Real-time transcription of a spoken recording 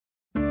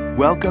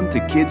Welcome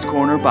to Kids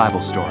Corner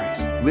Bible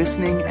Stories,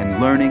 listening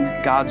and learning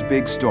God's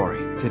big story.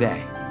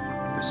 Today,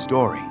 the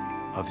story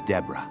of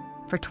Deborah.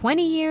 For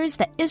 20 years,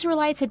 the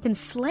Israelites had been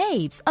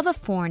slaves of a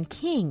foreign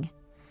king.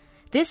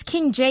 This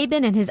King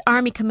Jabin and his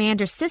army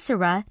commander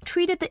Sisera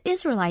treated the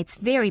Israelites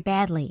very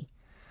badly.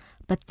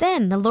 But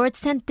then the Lord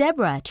sent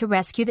Deborah to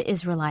rescue the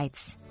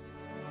Israelites.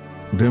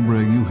 Deborah,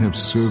 you have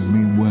served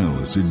me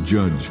well as a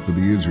judge for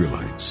the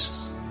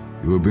Israelites.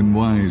 You have been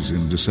wise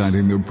in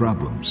deciding their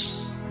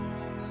problems.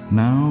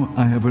 Now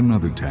I have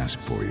another task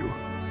for you.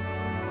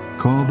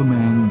 Call the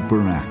man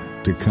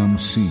Barak to come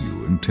see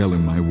you and tell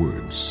him my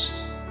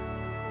words.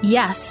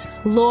 Yes,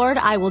 Lord,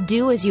 I will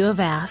do as you have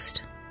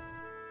asked.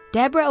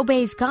 Deborah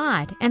obeys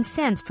God and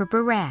sends for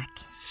Barak.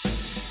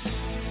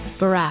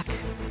 Barak,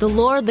 the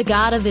Lord, the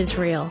God of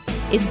Israel,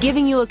 is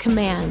giving you a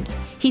command.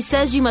 He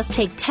says you must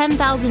take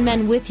 10,000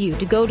 men with you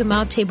to go to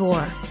Mount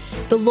Tabor.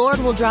 The Lord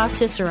will draw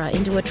Sisera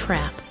into a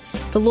trap.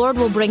 The Lord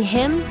will bring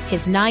him,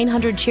 his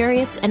 900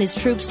 chariots, and his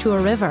troops to a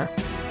river.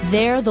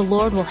 There the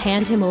Lord will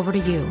hand him over to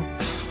you.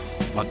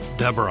 But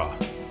Deborah,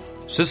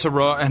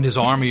 Sisera and his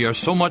army are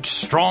so much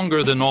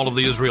stronger than all of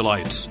the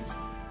Israelites.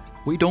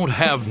 We don't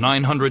have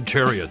 900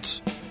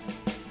 chariots.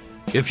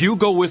 If you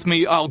go with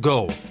me, I'll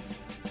go.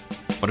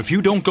 But if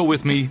you don't go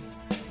with me,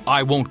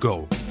 I won't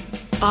go.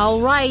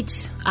 All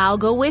right, I'll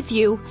go with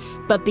you.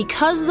 But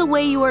because of the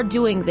way you are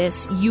doing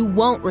this, you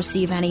won't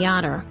receive any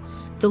honor.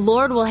 The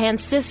Lord will hand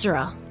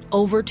Sisera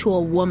over to a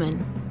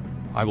woman.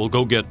 I will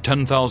go get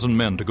 10,000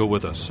 men to go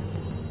with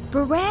us.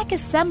 Barak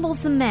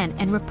assembles the men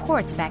and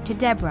reports back to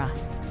Deborah.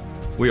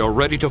 We are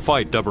ready to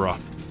fight, Deborah.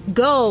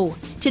 Go.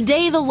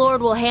 Today the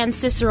Lord will hand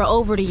Sisera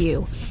over to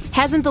you.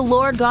 Hasn't the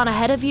Lord gone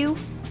ahead of you?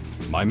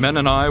 My men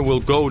and I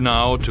will go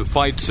now to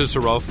fight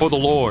Sisera for the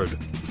Lord.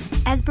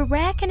 As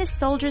Barak and his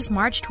soldiers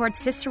march toward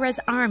Sisera's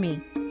army,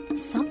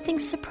 something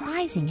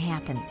surprising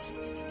happens.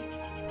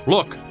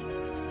 Look!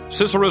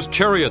 Sisera's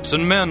chariots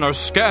and men are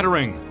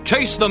scattering.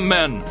 Chase the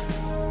men!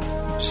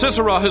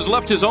 Sisera has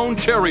left his own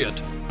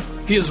chariot.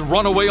 He has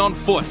run away on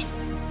foot.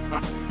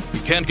 He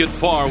can't get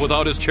far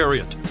without his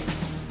chariot.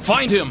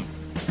 Find him!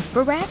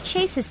 Barak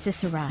chases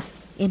Sisera.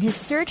 In his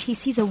search, he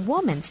sees a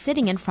woman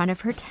sitting in front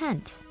of her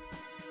tent.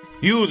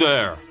 You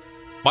there,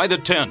 by the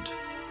tent.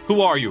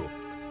 Who are you?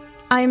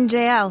 I am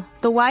Jael,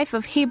 the wife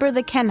of Heber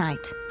the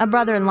Kenite, a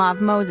brother-in-law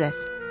of Moses.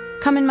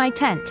 Come in my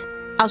tent.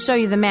 I'll show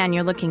you the man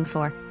you're looking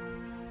for.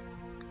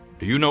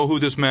 Do you know who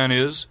this man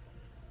is?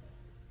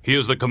 He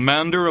is the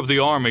commander of the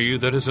army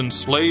that has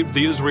enslaved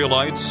the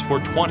Israelites for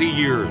 20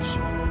 years.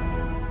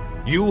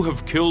 You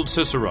have killed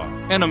Sisera,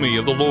 enemy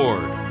of the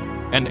Lord,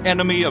 and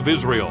enemy of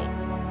Israel.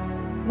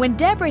 When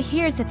Deborah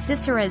hears that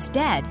Sisera is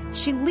dead,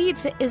 she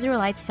leads the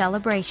Israelite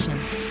celebration.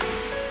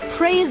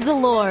 Praise the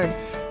Lord!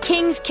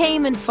 Kings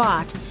came and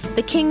fought.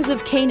 The kings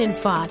of Canaan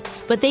fought,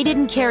 but they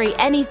didn't carry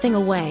anything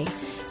away.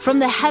 From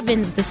the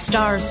heavens the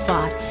stars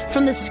fought.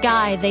 From the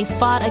sky they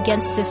fought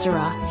against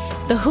Sisera.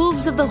 The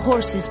hooves of the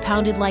horses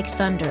pounded like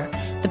thunder.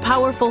 The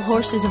powerful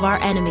horses of our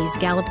enemies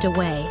galloped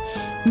away.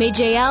 May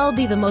Jael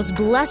be the most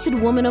blessed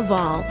woman of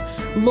all.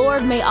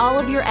 Lord, may all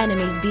of your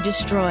enemies be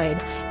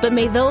destroyed, but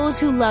may those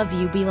who love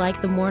you be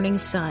like the morning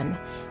sun.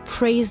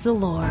 Praise the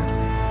Lord.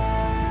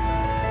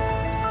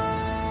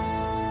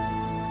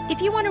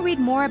 If you want to read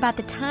more about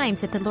the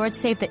times that the Lord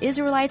saved the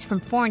Israelites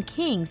from foreign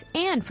kings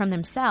and from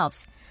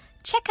themselves,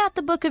 check out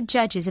the book of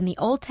Judges in the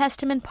Old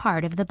Testament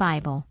part of the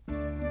Bible.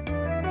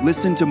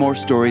 Listen to more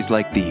stories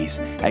like these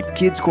at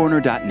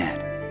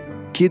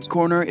kidscorner.net. Kids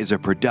Corner is a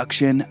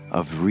production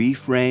of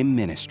Reframe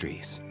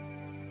Ministries.